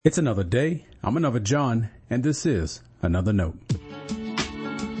It's another day. I'm another John, and this is Another Note.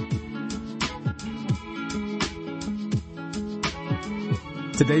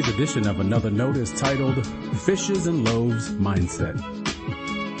 Today's edition of Another Note is titled Fishes and Loaves Mindset.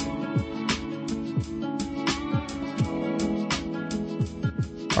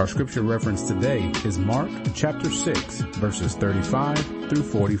 Our scripture reference today is Mark chapter 6, verses 35 through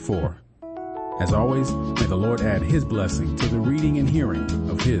 44. As always, may the Lord add His blessing to the reading and hearing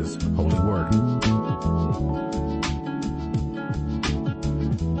of His holy word.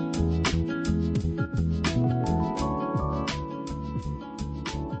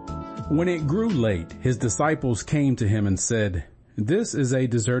 When it grew late, His disciples came to Him and said, "This is a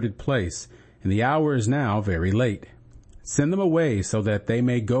deserted place, and the hour is now very late. Send them away so that they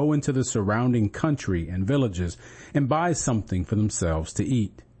may go into the surrounding country and villages and buy something for themselves to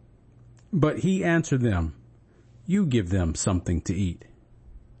eat." But He answered them, "You give them something to eat."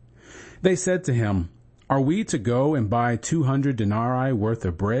 They said to Him, "Are we to go and buy 200 denarii worth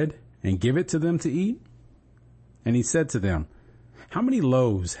of bread and give it to them to eat?" And He said to them, "How many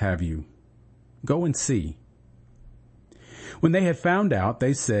loaves have you? Go and see." When they had found out,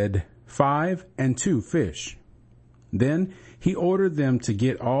 they said, 5 and 2 fish. Then He ordered them to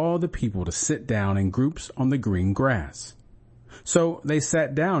get all the people to sit down in groups on the green grass. So they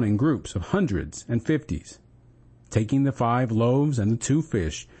sat down in groups of hundreds and fifties. Taking the 5 loaves and the 2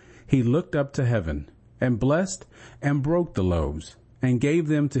 fish, He looked up to heaven and blessed and broke the loaves and gave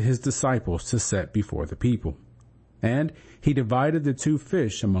them to His disciples to set before the people. And He divided the 2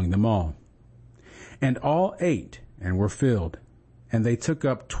 fish among them all. And all ate and were filled. And they took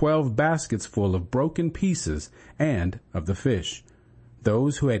up 12 baskets full of broken pieces and of the fish.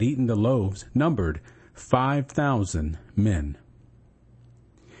 Those who had eaten the loaves numbered 5,000 men.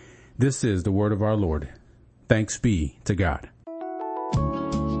 This is the word of our Lord. Thanks be to God.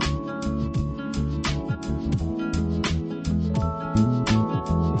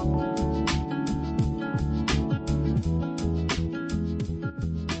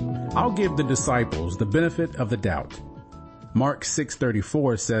 I'll give the disciples the benefit of the doubt. Mark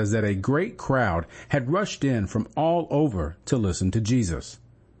 6:34 says that a great crowd had rushed in from all over to listen to Jesus.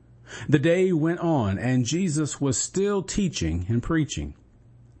 The day went on, and Jesus was still teaching and preaching.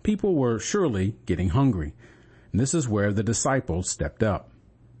 People were surely getting hungry, and this is where the disciples stepped up.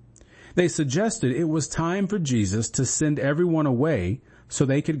 They suggested it was time for Jesus to send everyone away so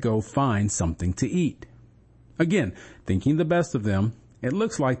they could go find something to eat. Again, thinking the best of them, it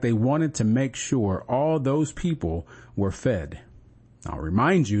looks like they wanted to make sure all those people were fed. I'll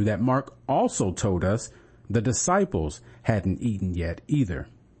remind you that Mark also told us the disciples hadn't eaten yet either.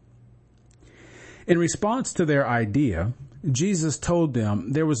 In response to their idea, Jesus told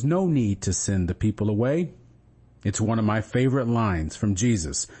them there was no need to send the people away. It's one of my favorite lines from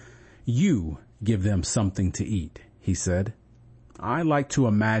Jesus. "You give them something to eat," He said. I like to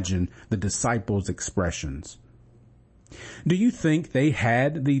imagine the disciples' expressions. Do you think they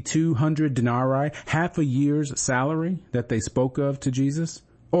had the 200 denarii, half a year's salary, that they spoke of to Jesus?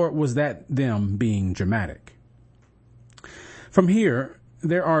 Or was that them being dramatic? From here,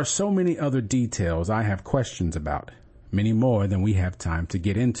 there are so many other details I have questions about, many more than we have time to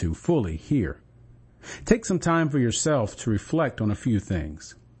get into fully here. Take some time for yourself to reflect on a few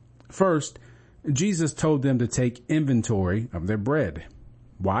things. First, Jesus told them to take inventory of their bread.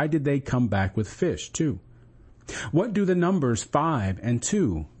 Why did they come back with fish too? What do the numbers 5 and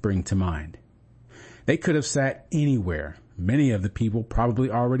 2 bring to mind? They could have sat anywhere. Many of the people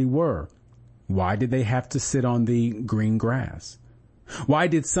probably already were. Why did they have to sit on the green grass? Why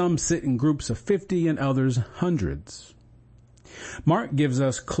did some sit in groups of 50 and others hundreds? Mark gives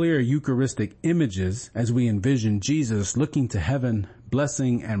us clear Eucharistic images as we envision Jesus looking to heaven,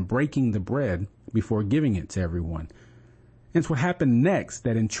 blessing and breaking the bread before giving it to everyone. It's what happened next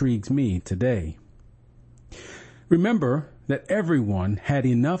that intrigues me today. Remember that everyone had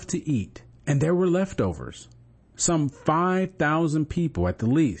enough to eat, and there were leftovers. Some 5,000 people at the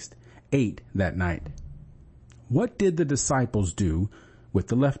least ate that night. What did the disciples do with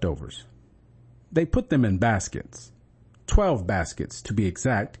the leftovers? They put them in baskets, 12 baskets to be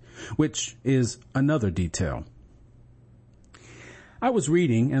exact, which is another detail. I was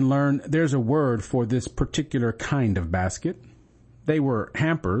reading and learned there's a word for this particular kind of basket. They were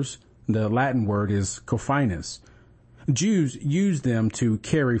hampers. The Latin word is coffinus. Jews used them to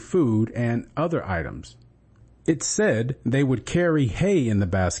carry food and other items. It said they would carry hay in the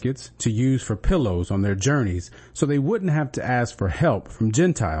baskets to use for pillows on their journeys so they wouldn't have to ask for help from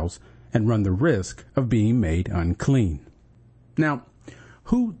Gentiles and run the risk of being made unclean. Now,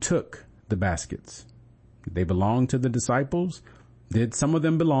 who took the baskets? Did they belong to the disciples? Did some of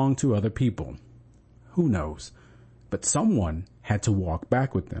them belong to other people? Who knows? But someone had to walk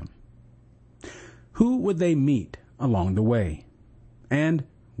back with them. Who would they meet along the way? And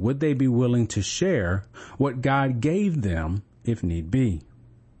would they be willing to share what God gave them if need be?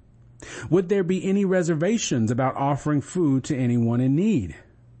 Would there be any reservations about offering food to anyone in need,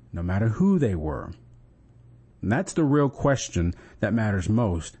 no matter who they were? And that's the real question that matters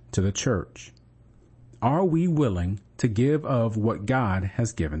most to the church. Are we willing to give of what God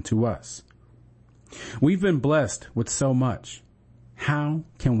has given to us? We've been blessed with so much. How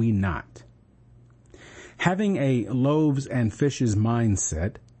can we not? Having a loaves and fishes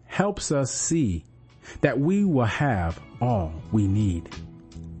mindset helps us see that we will have all we need.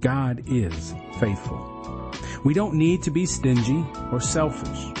 God is faithful. We don't need to be stingy or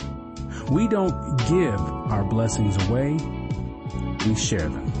selfish. We don't give our blessings away. We share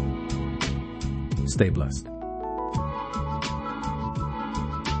them. Stay blessed.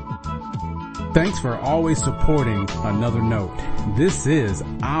 Thanks for always supporting Another Note. This is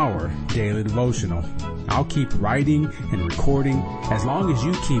our daily devotional. I'll keep writing and recording as long as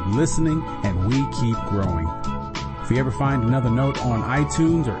you keep listening and we keep growing. If you ever find Another Note on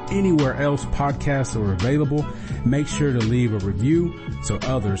iTunes or anywhere else podcasts are available, make sure to leave a review so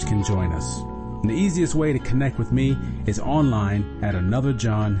others can join us. And the easiest way to connect with me is online at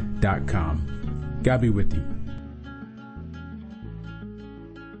anotherjohn.com. God be with you.